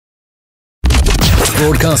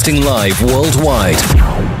Broadcasting live worldwide.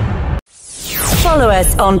 Follow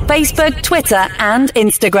us on Facebook, Twitter, and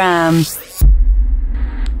Instagram.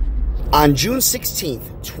 On June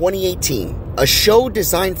 16th, 2018, a show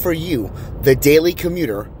designed for you, The Daily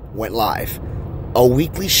Commuter, went live. A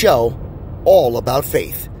weekly show all about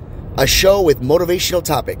faith. A show with motivational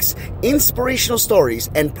topics, inspirational stories,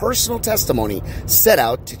 and personal testimony set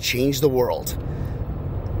out to change the world.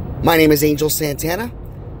 My name is Angel Santana.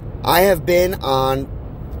 I have been on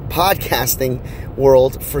podcasting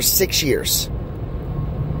world for 6 years.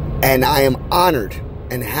 And I am honored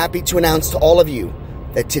and happy to announce to all of you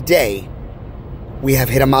that today we have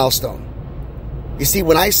hit a milestone. You see,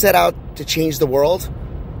 when I set out to change the world,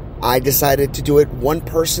 I decided to do it one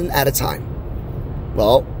person at a time.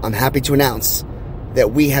 Well, I'm happy to announce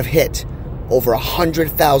that we have hit over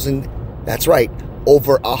 100,000, that's right,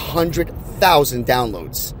 over 100,000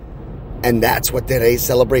 downloads. And that's what today's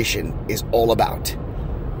celebration is all about.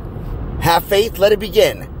 Have faith, let it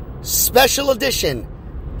begin. Special edition,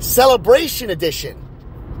 celebration edition,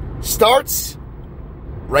 starts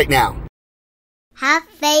right now. Have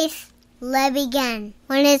faith, let it begin.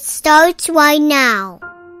 When it starts right now.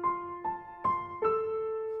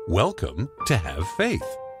 Welcome to Have Faith.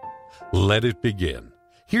 Let it begin.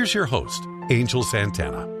 Here's your host, Angel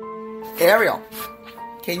Santana. Ariel,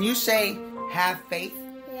 can you say have faith?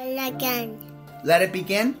 Let it begin. Let it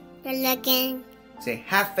begin? Let it begin. Say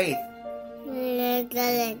have faith. Let it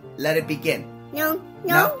begin. Let it begin. No.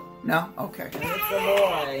 No? Okay. It's a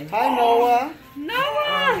boy. Hi, Noah.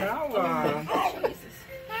 Noah! Jesus.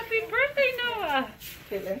 Happy birthday, Noah!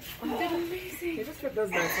 Caitlin. You did amazing. He just does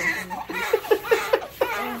that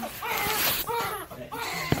sometimes.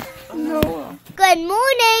 Noah. Good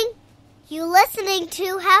morning. You're listening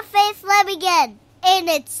to Have Faith, Let It Begin. And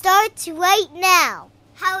it starts right now.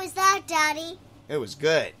 How is that, Daddy? It was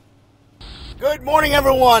good. Good morning,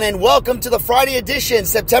 everyone, and welcome to the Friday edition,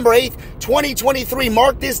 September 8th, 2023.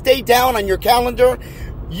 Mark this date down on your calendar.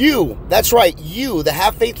 You, that's right, you, the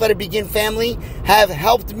Have Faith, Let It Begin family, have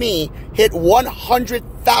helped me hit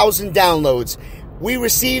 100,000 downloads. We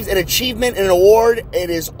received an achievement and an award.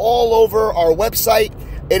 It is all over our website.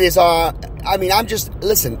 It is,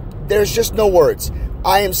 listen, there's just no words.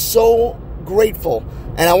 I am so grateful,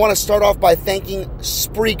 and I want to start off by thanking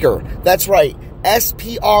Spreaker. That's right,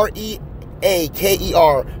 Spreaker,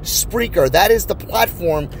 Spreaker. That is the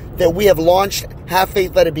platform that we have launched Have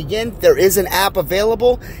Faith, Let It Begin. There is an app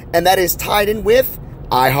available, and that is tied in with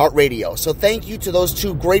iHeartRadio. So thank you to those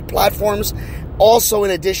two great platforms. Also, in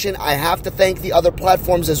addition, I have to thank the other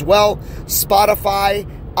platforms as well. Spotify,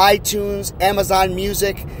 iTunes, Amazon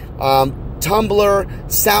Music, Tumblr,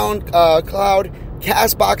 SoundCloud,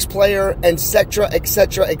 CastBox Player, etc.,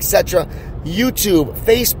 etc., etc. YouTube,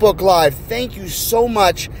 Facebook Live, thank you so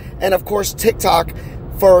much. And of course, TikTok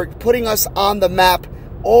for putting us on the map.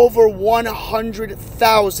 Over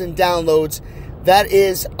 100,000 downloads. That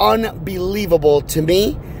is unbelievable to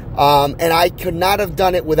me. And I could not have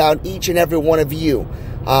done it without each and every one of you.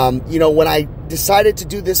 When I decided to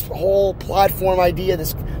do this whole platform idea,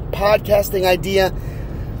 this podcasting idea,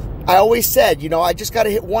 I always said, I just got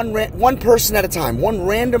to hit one person at a time, one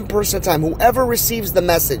random person at a time, whoever receives the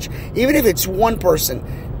message, even if it's one person,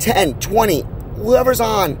 10, 20, whoever's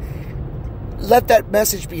on, let that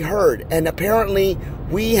message be heard. And apparently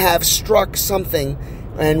we have struck something,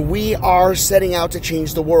 and we are setting out to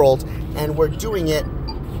change the world, and we're doing it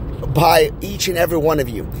by each and every one of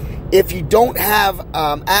you. If you don't have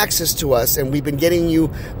access to us, and we've been getting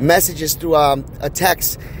you messages through a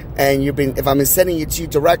text, and if I'm sending it to you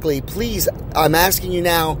directly, please, I'm asking you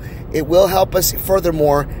now, it will help us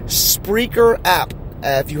furthermore. Spreaker app.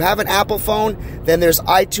 If you have an Apple phone, then there's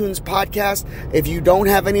iTunes Podcast. If you don't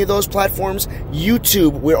have any of those platforms,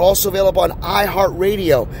 YouTube. We're also available on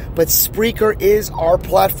iHeartRadio. But Spreaker is our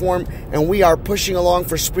platform, and we are pushing along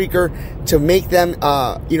for Spreaker to make them,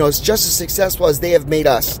 it's just as successful as they have made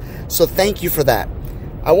us. So thank you for that.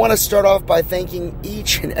 I want to start off by thanking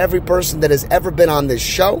each and every person that has ever been on this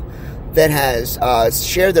show, that has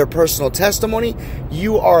shared their personal testimony.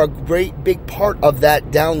 You are a great big part of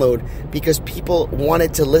that download because people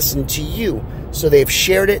wanted to listen to you. So they've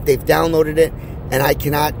shared it, they've downloaded it, and I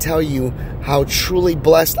cannot tell you how truly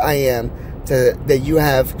blessed I am that you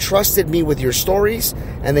have trusted me with your stories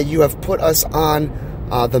and that you have put us on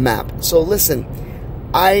the map. So listen,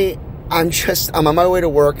 I'm on my way to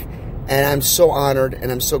work, and I'm so honored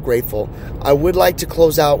and I'm so grateful. I would like to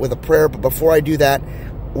close out with a prayer, but before I do that,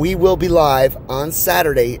 we will be live on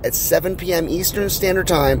Saturday at 7 p.m. Eastern Standard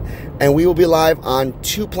Time, and we will be live on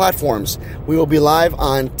 2 platforms. We will be live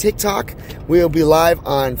on TikTok. We will be live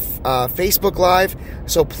on Facebook Live.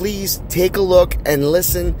 So please take a look and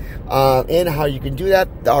listen in how you can do that.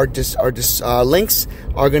 Our links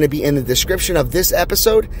are going to be in the description of this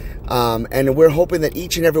episode, and we're hoping that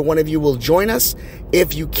each and every one of you will join us.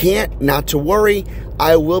 If you can't, not to worry.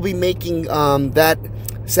 I will be making that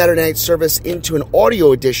Saturday night service into an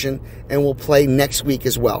audio edition, and we'll play next week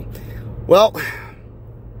as well. Well,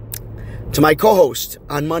 to my co-host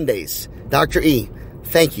on Mondays, Dr. E,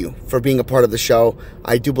 thank you for being a part of the show.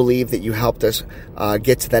 I do believe that you helped us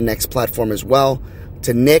get to that next platform as well.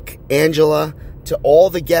 To Nick, Angela, to all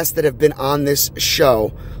the guests that have been on this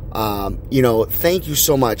show, thank you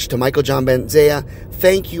so much. To Michael John Benzea,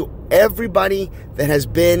 thank you, everybody that has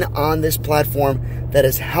been on this platform that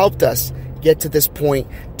has helped us get to this point.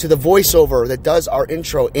 To the voiceover that does our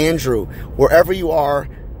intro, Andrew, wherever you are,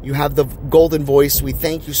 you have the golden voice. We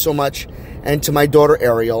thank you so much. And to my daughter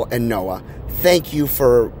Ariel and Noah, thank you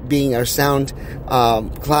for being our sound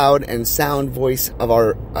cloud and sound voice of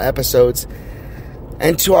our episodes.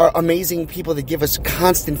 And to our amazing people that give us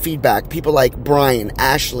constant feedback, people like Brian,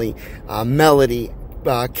 Ashley, Melody,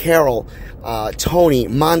 Carol, Tony,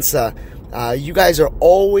 Mansa. You guys are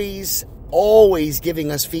always giving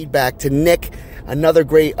us feedback. To Nick, another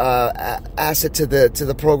great asset to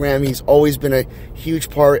the program. He's always been a huge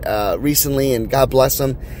part recently, and God bless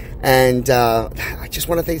him. And I just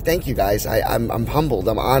want to say thank you guys. I'm humbled.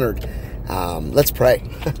 I'm honored. Let's pray.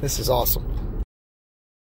 This is awesome.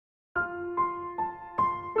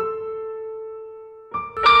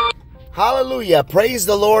 Hallelujah. Praise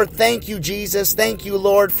the Lord. Thank you, Jesus. Thank you,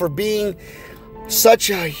 Lord, for being such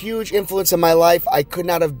a huge influence in my life. I could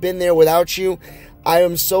not have been there without you. I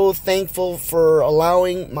am so thankful for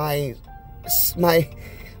allowing my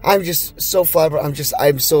I'm just so flabbergasted.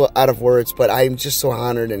 I'm so out of words, but I'm just so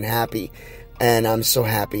honored and happy, and I'm so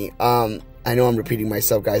happy. I know I'm repeating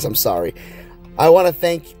myself, guys. I'm sorry. I want to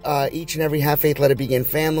thank each and every Have Faith, Let It Begin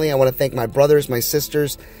family. I want to thank my brothers, my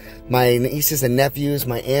sisters, my nieces and nephews,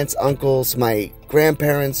 my aunts, uncles, my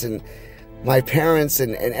grandparents, and my parents,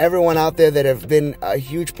 and everyone out there that have been a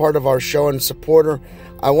huge part of our show and supporter.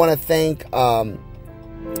 I want to thank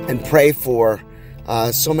and pray for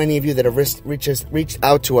so many of you that have reached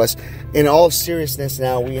out to us. In all seriousness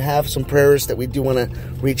now, we have some prayers that we do want to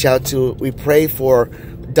reach out to. We pray for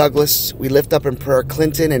Douglas. We lift up in prayer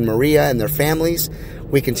Clinton and Maria and their families.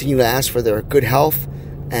 We continue to ask for their good health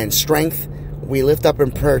and strength. We lift up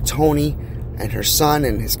in prayer Tony and her son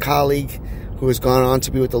and his colleague who has gone on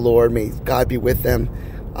to be with the Lord. May God be with them.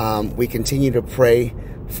 We continue to pray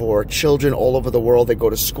for children all over the world that go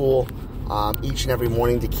to school each and every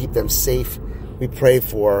morning to keep them safe. We pray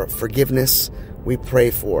for forgiveness. We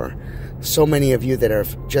pray for so many of you that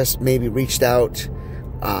have just maybe reached out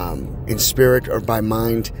in spirit or by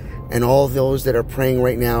mind, and all those that are praying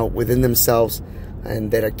right now within themselves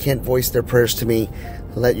and that can't voice their prayers to me.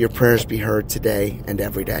 Let your prayers be heard today and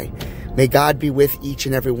every day. May God be with each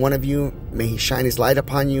and every one of you. May He shine His light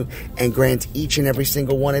upon you and grant each and every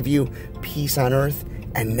single one of you peace on earth.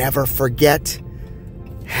 And never forget,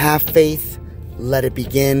 have faith, let it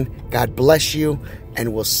begin. God bless you,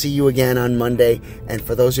 and we'll see you again on Monday. And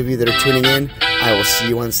for those of you that are tuning in, I will see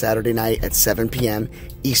you on Saturday night at 7 p.m.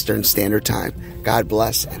 Eastern Standard Time. God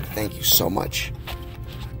bless, and thank you so much.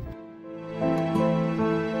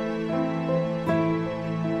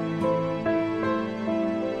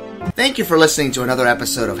 Thank you for listening to another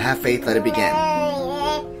episode of Have Faith, Let It Begin.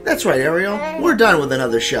 That's right, Ariel. We're done with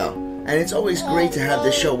another show. And it's always great to have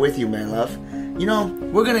this show with you, my love. You know,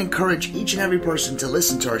 we're going to encourage each and every person to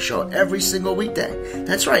listen to our show every single weekday.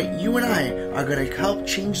 That's right, you and I are going to help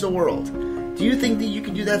change the world. Do you think that you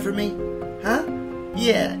can do that for me? Huh?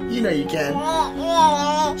 Yeah, you know you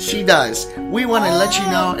can. She does. We want to let you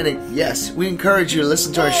know, and yes, we encourage you to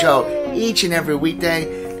listen to our show each and every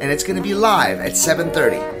weekday, and it's going to be live at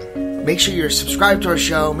 7:30. Make sure you're subscribed to our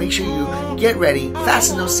show. Make sure you get ready,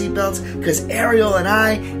 fasten those seatbelts, because Ariel and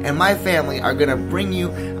I and my family are going to bring you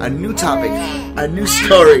a new topic, a new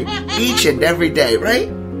story each and every day, right?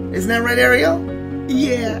 Isn't that right, Ariel?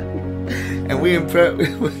 Yeah. And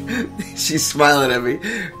she's smiling at me.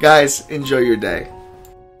 Guys, enjoy your day.